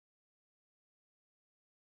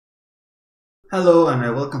Hello and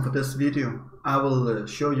welcome for this video. I will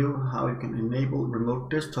show you how you can enable remote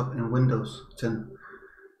desktop in Windows 10.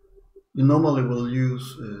 You normally will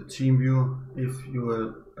use TeamViewer if you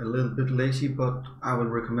are a little bit lazy, but I will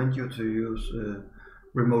recommend you to use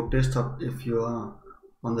remote desktop if you are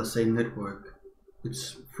on the same network.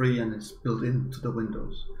 It's free and it's built into the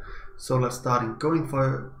Windows. So let's start. Going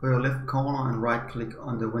for your left corner and right click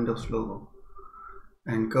on the Windows logo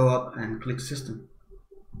and go up and click System.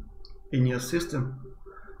 In your system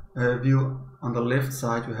view on the left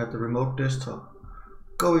side you have the remote desktop.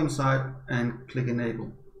 Go inside and click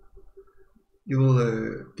enable. You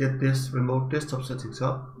will get this remote desktop settings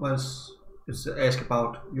up, where it's asked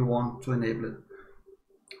about you want to enable it,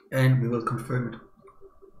 and we will confirm it.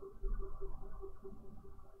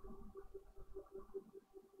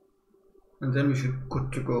 And then we should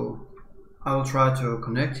good to go. I will try to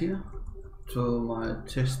connect here to my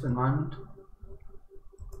test environment.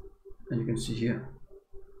 And you can see here,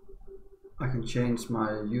 I can change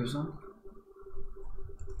my user.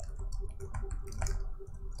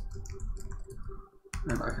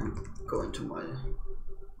 And I can go into my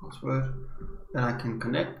password. Then I can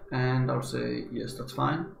connect and I'll say, yes, that's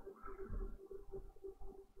fine.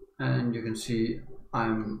 And you can see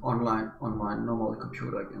I'm online on my normal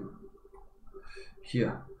computer again.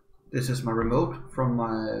 Here, this is my remote from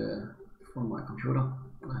my computer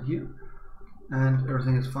here. And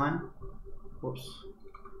everything is fine. Whoops.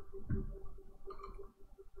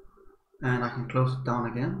 And I can close it down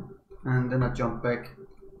again, and then I jump back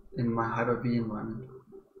in my Hyper-V environment.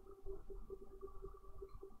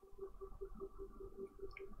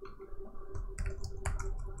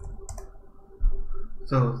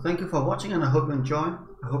 So thank you for watching, and I hope you enjoy.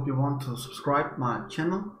 I hope you want to subscribe my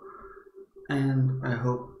channel, and I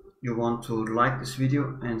hope you want to like this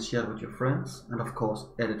video and share it with your friends, and of course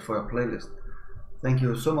add it for your playlist. Thank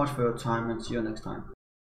you so much for your time, and see you next time.